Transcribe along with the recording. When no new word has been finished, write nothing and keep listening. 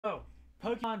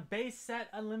Pokemon Base Set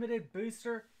Unlimited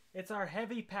Booster. It's our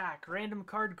heavy pack. Random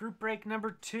card group break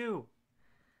number 2.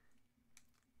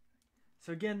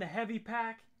 So again, the heavy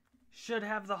pack should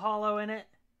have the holo in it.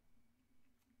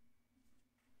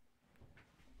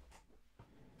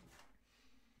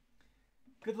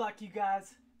 Good luck, you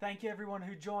guys. Thank you, everyone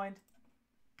who joined.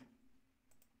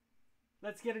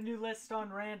 Let's get a new list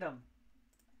on random.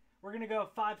 We're going to go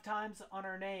 5 times on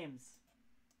our names.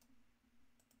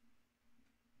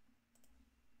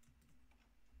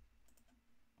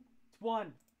 It's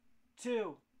 1,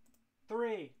 2,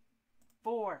 3,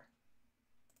 4,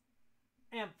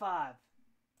 and 5.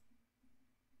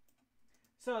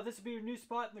 So this will be your new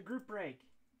spot in the group break.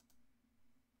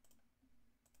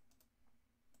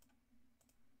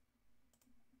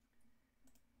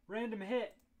 Random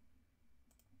hit.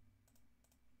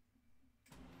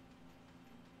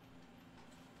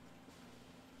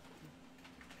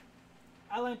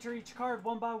 I'll enter each card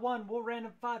one by one. We'll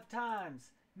random 5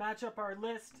 times. Match up our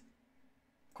list.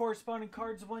 Corresponding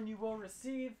cards one you will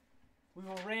receive. We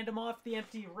will random off the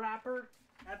empty wrapper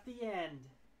at the end.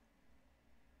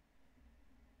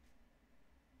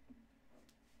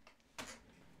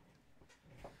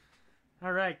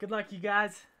 Alright, good luck, you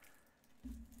guys.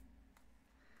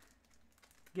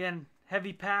 Again,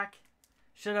 heavy pack.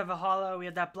 Should have a holo. We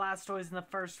had that Blastoise in the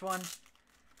first one.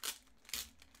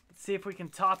 Let's see if we can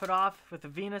top it off with a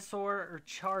Venusaur or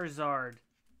Charizard.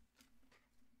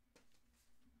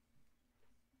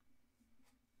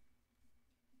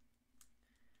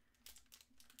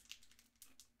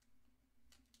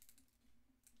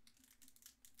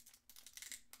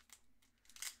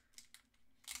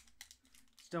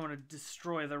 Just don't want to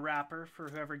destroy the wrapper for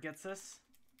whoever gets this.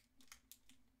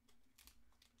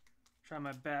 Try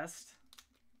my best.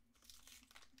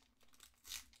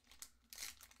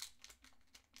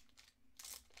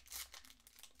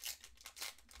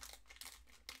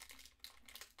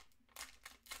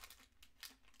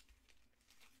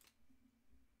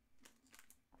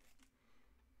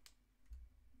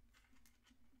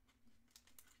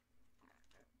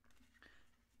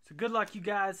 So good luck, you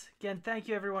guys. Again, thank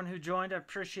you everyone who joined. I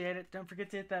appreciate it. Don't forget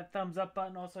to hit that thumbs up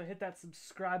button. Also hit that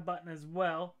subscribe button as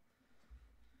well.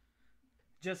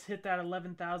 Just hit that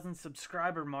 11,000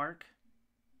 subscriber mark.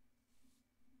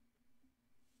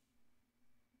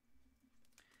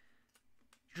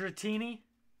 Dratini.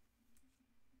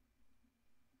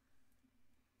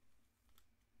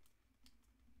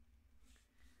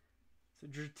 So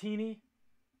Dratini.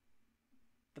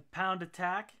 The pound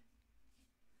attack.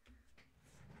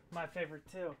 My favorite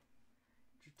too.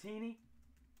 Dratini.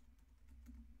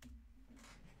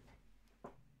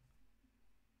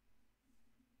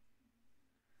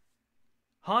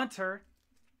 Haunter.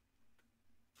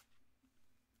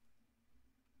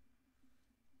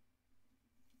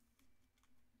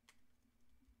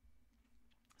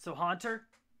 So Haunter.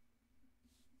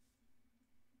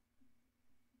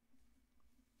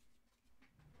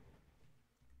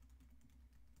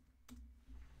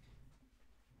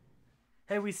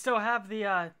 Hey, we still have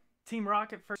the Team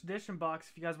Rocket First Edition box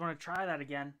if you guys want to try that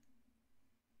again.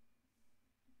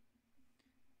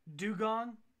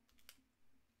 Dugong.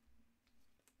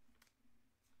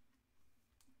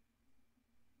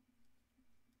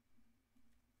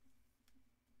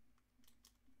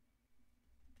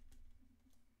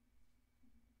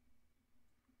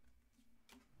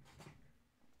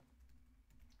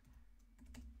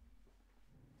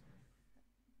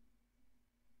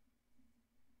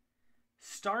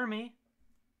 Starmie.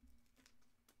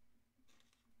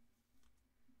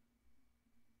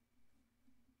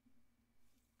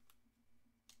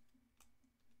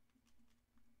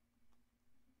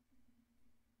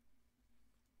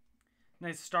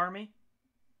 Nice Starmie.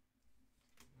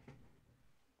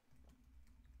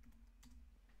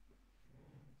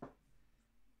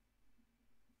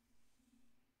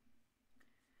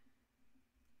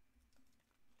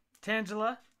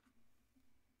 Tangela.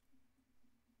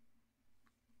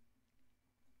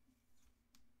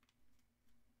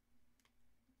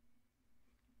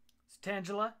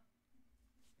 Tangela.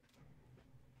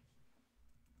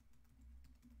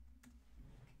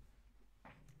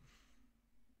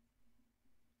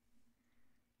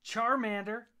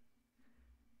 Charmander.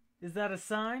 Is that a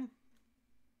sign?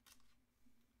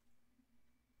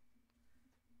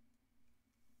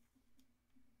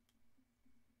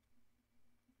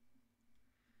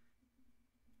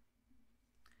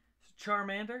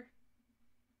 Charmander.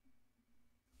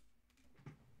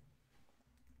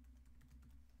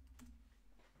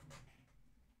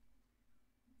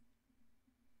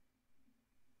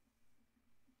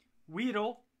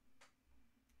 Weedle.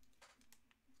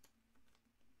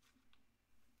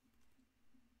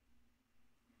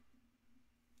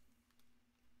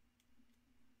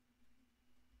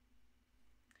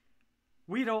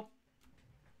 Weedle.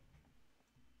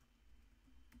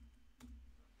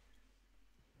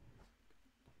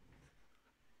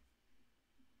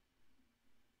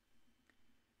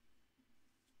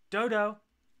 Dodo.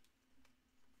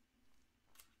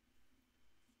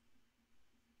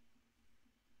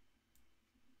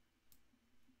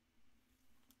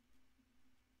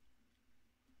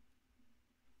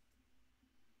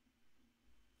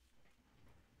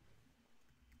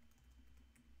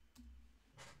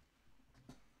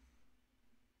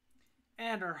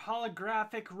 And our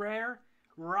holographic rare,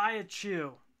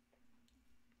 Raichu.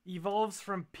 Evolves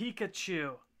from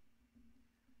Pikachu.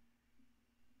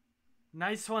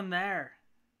 Nice one there.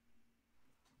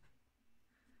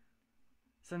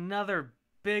 It's another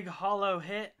big holo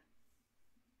hit.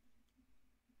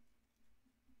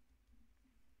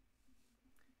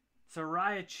 It's a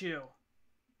Raichu.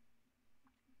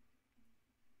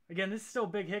 Again, this is still a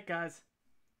big hit, guys.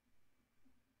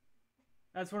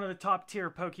 That's one of the top tier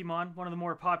Pokemon, one of the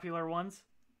more popular ones.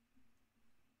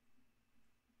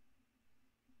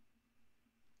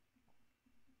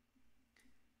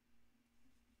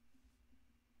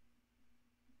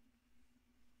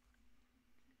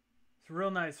 It's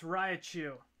real nice,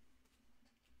 Raichu.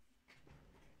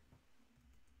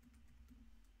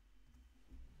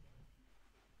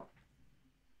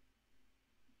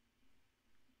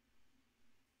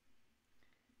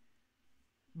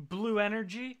 Blue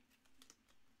Energy.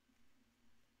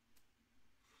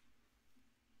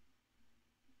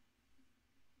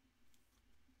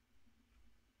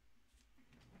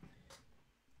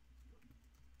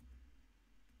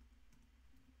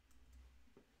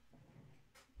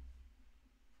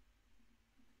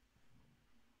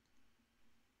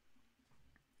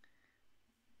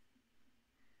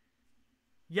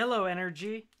 Yellow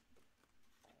Energy.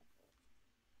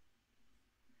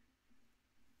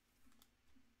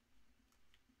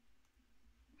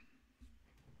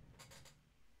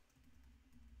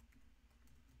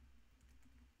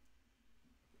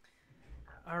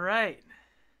 All right.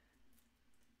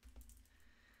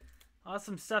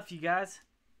 Awesome stuff, you guys.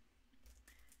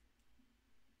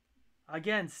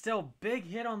 Again, still big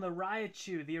hit on the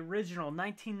Raichu, the original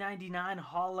 1999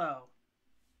 holo.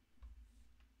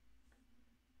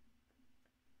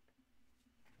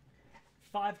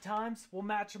 Five times, we'll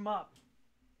match them up.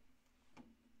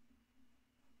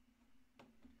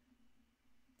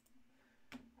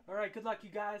 All right, good luck, you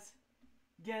guys.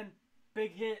 Again,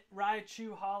 big hit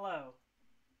Raichu holo.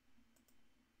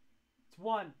 It's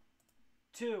 1,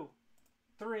 2,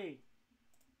 3,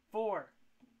 4,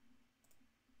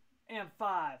 and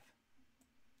 5.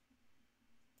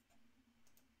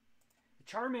 The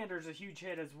Charmander's a huge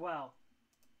hit as well.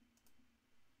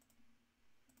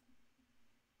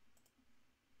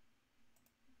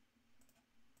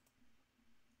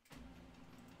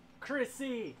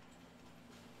 Chrissy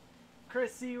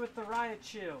with the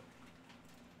Raichu.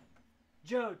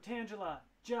 Joe, Tangela,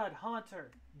 Judd,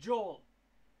 Haunter, Joel,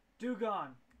 Dugon,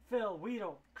 Phil,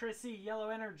 Weedle, Chrissy, Yellow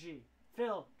Energy,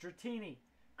 Phil, Dratini,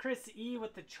 Chris E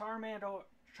with the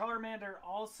Charmander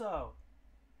also.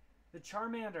 The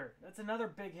Charmander, that's another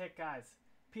big hit, guys.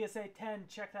 PSA 10,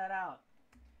 check that out.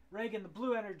 Reagan, the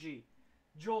Blue Energy.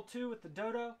 Joel 2 with the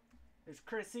Dodo. There's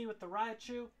Chris E with the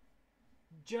Raichu.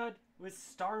 Judd with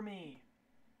Starmie.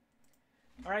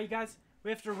 Alright, you guys,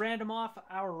 we have to random off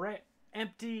our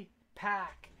empty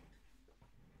pack.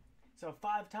 So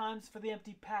 5 times for the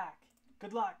empty pack.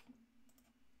 Good luck.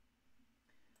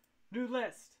 New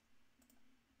list.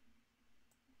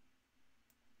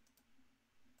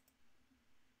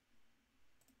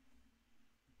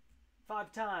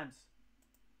 Five times.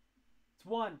 It's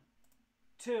 1,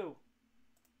 2,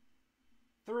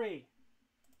 3,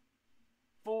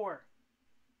 4,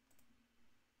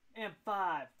 and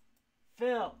 5.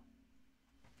 Phil,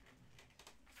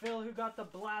 who got the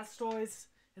Blastoise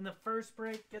in the first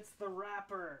break, gets the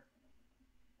wrapper.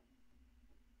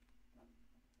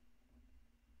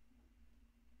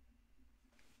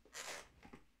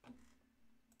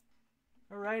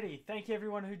 Alrighty, thank you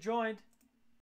everyone who joined.